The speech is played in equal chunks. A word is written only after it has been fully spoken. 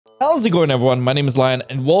How's it going, everyone? My name is Lion,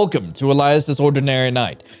 and welcome to Elias' Ordinary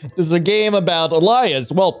Night. This is a game about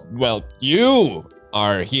Elias. Well, you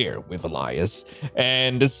are here with Elias,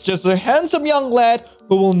 and it's just a handsome young lad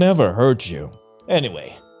who will never hurt you.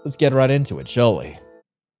 Anyway, let's get right into it, shall we?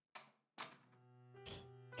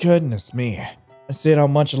 Goodness me, I stayed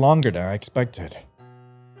out much longer than I expected.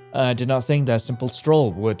 I did not think that a simple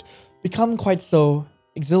stroll would become quite so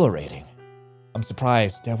exhilarating. I'm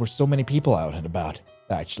surprised there were so many people out and about.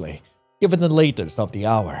 Actually, given the lateness of the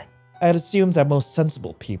hour, I had assumed that most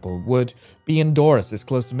sensible people would be indoors this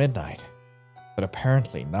close to midnight. But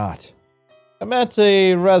apparently not. I met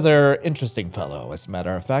a rather interesting fellow, as a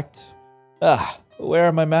matter of fact. Where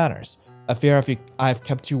are my manners? I fear I've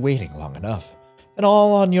kept you waiting long enough. And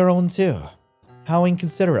all on your own too. How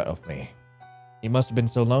inconsiderate of me. You must have been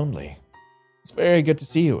so lonely. It's very good to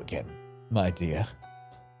see you again, my dear.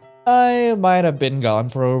 I might have been gone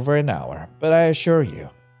for over an hour, but I assure you,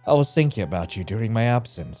 I was thinking about you during my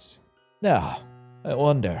absence. Now, I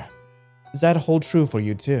wonder, does that hold true for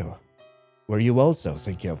you too? Were you also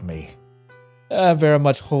thinking of me? I very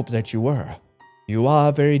much hope that you were. You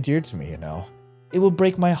are very dear to me, you know. It would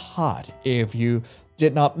break my heart if you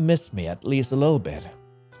did not miss me at least a little bit.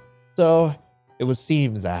 So, it would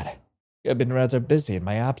seem that you have been rather busy in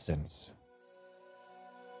my absence.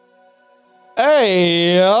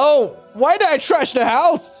 Hey, yo! Why did I trash the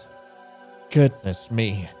house? Goodness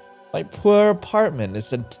me. My poor apartment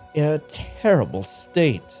is in a terrible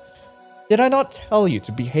state. Did I not tell you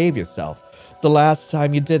to behave yourself the last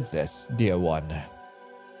time you did this, dear one?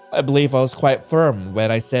 I believe I was quite firm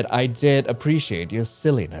when I said I did appreciate your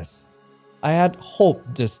silliness. I had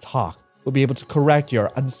hoped this talk would be able to correct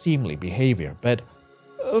your unseemly behavior, but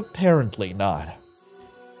apparently not.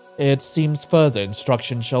 It seems further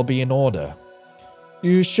instruction shall be in order.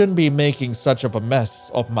 You shouldn't be making such of a mess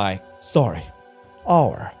of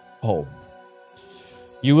our home.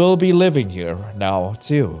 You will be living here now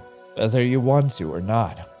too, whether you want to or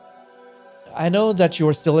not. I know that you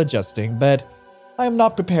are still adjusting, but I am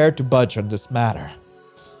not prepared to budge on this matter.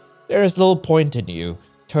 There is little point in you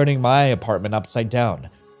turning my apartment upside down.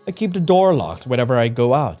 I keep the door locked whenever I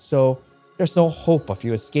go out, so there's no hope of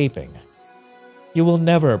you escaping. You will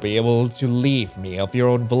never be able to leave me of your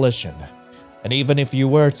own volition. And even if you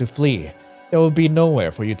were to flee, there would be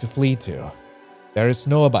nowhere for you to flee to. There is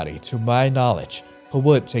nobody, to my knowledge, who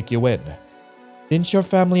would take you in. Didn't your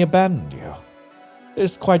family abandon you? It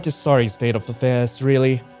is quite a sorry state of affairs,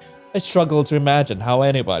 really. I struggle to imagine how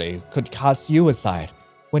anybody could cast you aside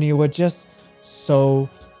when you were just so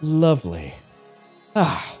lovely.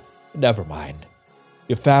 Never mind.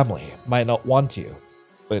 Your family might not want you,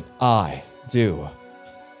 but I do.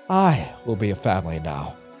 I will be a family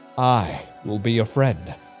now. I will be your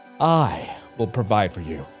friend. I will provide for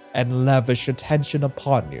you and lavish attention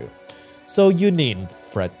upon you. So you needn't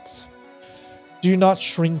fret. Do not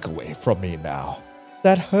shrink away from me now.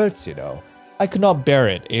 That hurts, you know. I could not bear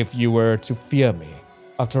it if you were to fear me,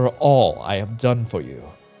 after all I have done for you.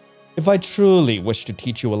 If I truly wished to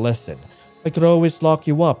teach you a lesson, I could always lock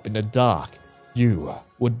you up in the dark. You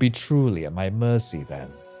would be truly at my mercy then.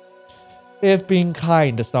 If being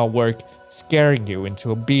kind does not work, scaring you into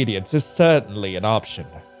obedience is certainly an option.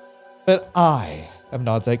 But I am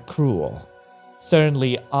not that cruel.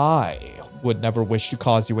 Certainly I would never wish to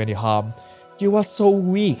cause you any harm. You are so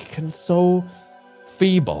weak and so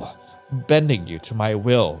feeble. Bending you to my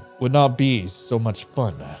will would not be so much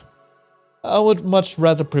fun. I would much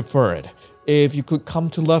rather prefer it if you could come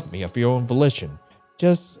to love me of your own volition,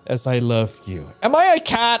 just as I love you. Am I a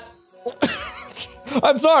cat?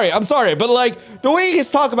 I'm sorry, but like, the way he's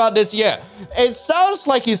talking about this, yeah, it sounds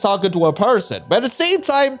like he's talking to a person, but at the same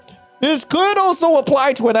time, this could also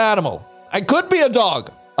apply to an animal. I could be a dog.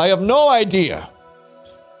 I have no idea.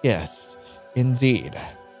 Yes, indeed.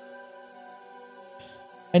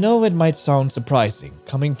 I know it might sound surprising,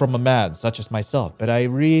 coming from a man such as myself, but I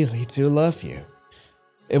really do love you.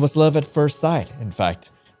 It was love at first sight, in fact.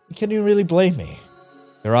 Can you really blame me?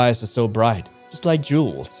 Your eyes are so bright, just like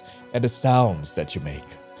jewels, and the sounds that you make.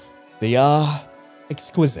 They are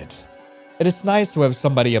exquisite. It is nice to have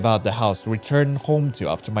somebody about the house to return home to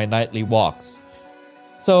after my nightly walks.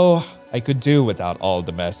 So I could do without all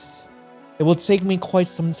the mess. It will take me quite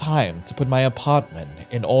some time to put my apartment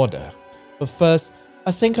in order. But first,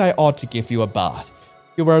 I think I ought to give you a bath.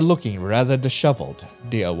 You are looking rather disheveled,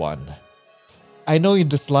 dear one. I know you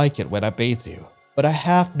dislike it when I bathe you, but I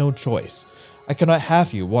have no choice. I cannot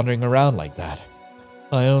have you wandering around like that.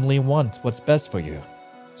 I only want what's best for you.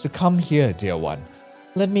 So come here, dear one.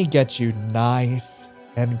 Let me get you nice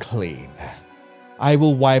and clean. I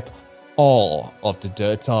will wipe all of the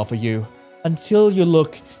dirt off of you until you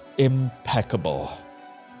look Impeccable.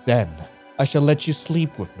 Then I shall let you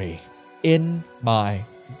sleep with me in my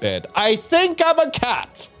bed. I think I'm a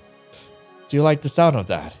cat. Do you like the sound of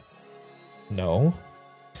that? No?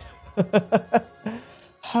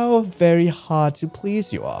 How very hard to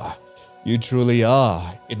please you are. You truly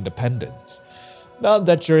are independent. Not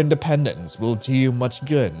that your independence will do you much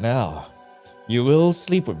good now. You will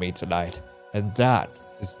sleep with me tonight, and that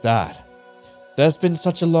is that. It has been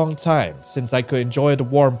such a long time since I could enjoy the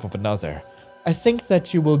warmth of another. I think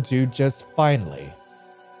that you will do just finely.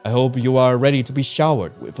 I hope you are ready to be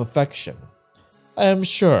showered with affection. I am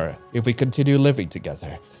sure if we continue living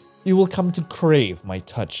together, you will come to crave my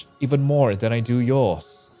touch even more than I do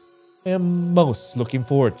yours. I am most looking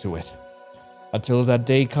forward to it. Until that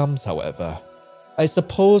day comes, however, I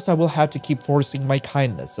suppose I will have to keep forcing my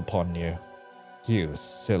kindness upon you. You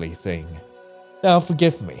silly thing. Now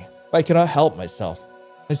forgive me if I cannot help myself.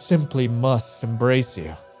 I simply must embrace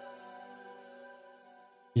you.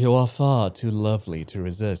 You are far too lovely to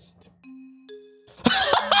resist.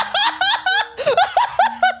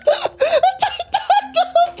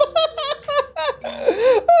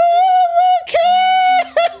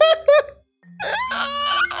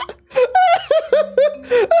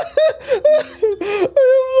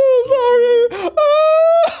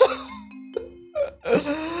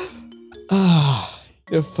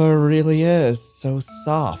 Your fur really is so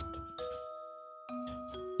soft.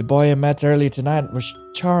 The boy I met early tonight was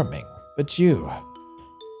charming, but you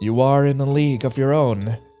are in a league of your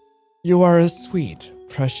own. You are a sweet,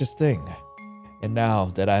 precious thing. And now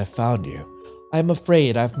that I have found you, I am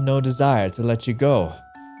afraid I have no desire to let you go.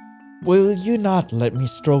 Will you not let me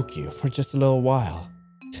stroke you for just a little while?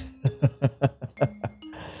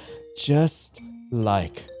 Just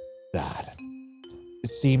like that. It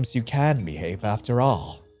seems you can behave after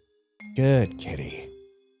all. Good, kitty.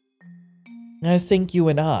 I think you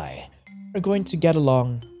and I are going to get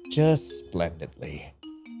along just splendidly.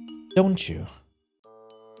 Don't you?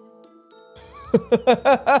 I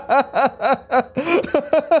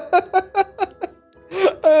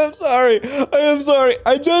am sorry.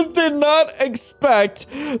 I just did not expect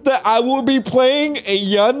that I will be playing a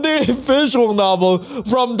yandere visual novel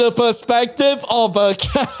from the perspective of a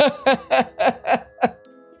cat.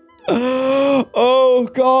 Oh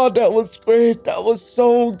god, that was great. That was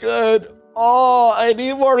so good. Oh, I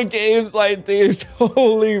need more games like these.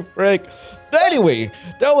 Holy frick. Anyway,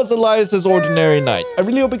 that was Elias' Ordinary Night. I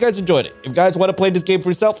really hope you guys enjoyed it. If you guys want to play this game for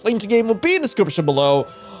yourself, link to the game will be in the description below.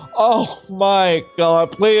 Oh my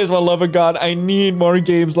god, please, my love of god, I need more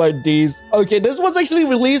games like these. Okay, this was actually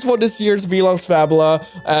released for this year's Velox Fabula.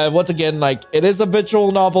 Once again, like, it is a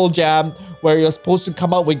visual novel jam where you're supposed to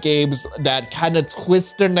come up with games that kind of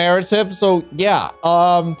twist the narrative. So yeah,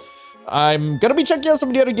 I'm gonna be checking out some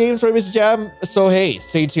of the other games for this jam. So hey,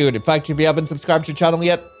 stay tuned. In fact, if you haven't subscribed to the channel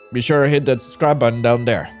yet, be sure to hit that subscribe button down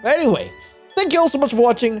there. Anyway, thank you all so much for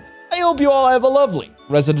watching. I hope you all have a lovely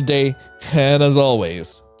rest of the day. And as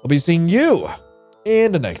always, I'll be seeing you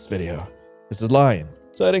in the next video. This is Lion,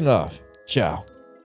 signing off. Ciao.